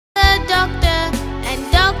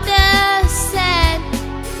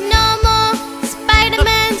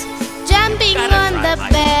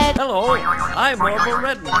Hello, I'm Orville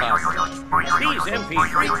Redenbacher. These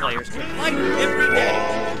MP3 players can fight every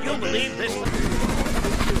day. You'll believe this.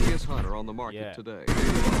 Serious hunter on the market today.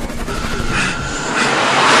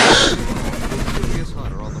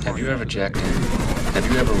 Have you ever jacked in? Have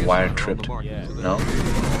you ever wire tripped? No?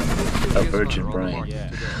 A virgin brain.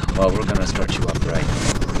 Well, we're gonna start you up right.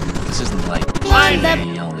 This isn't like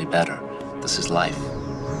me, only better. This is life.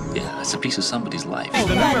 Yeah, it's a piece of somebody's life.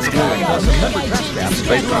 Straight from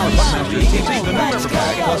the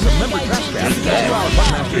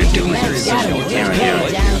You're doing it.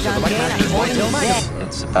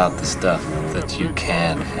 It's about the stuff that you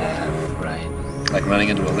can have, right? Like running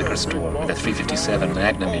into a liquor store with a .357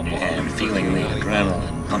 Magnum in your hand, feeling the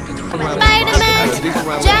adrenaline pumping through your Spider-Man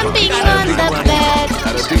jumping on the bed.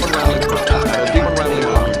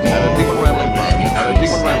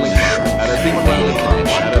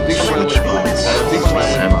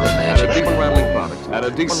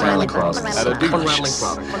 Santa Claus is so precious.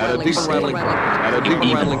 You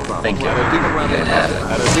even think you can have it.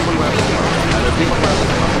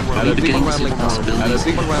 Are you beginning to see the possibilities?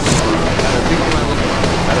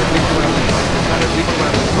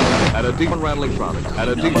 At a deep and rattling product. At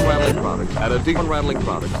a deep and rattling product. At a deep and rattling product. At a deep and rattling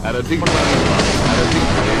product. At a deep and rattling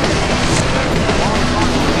product.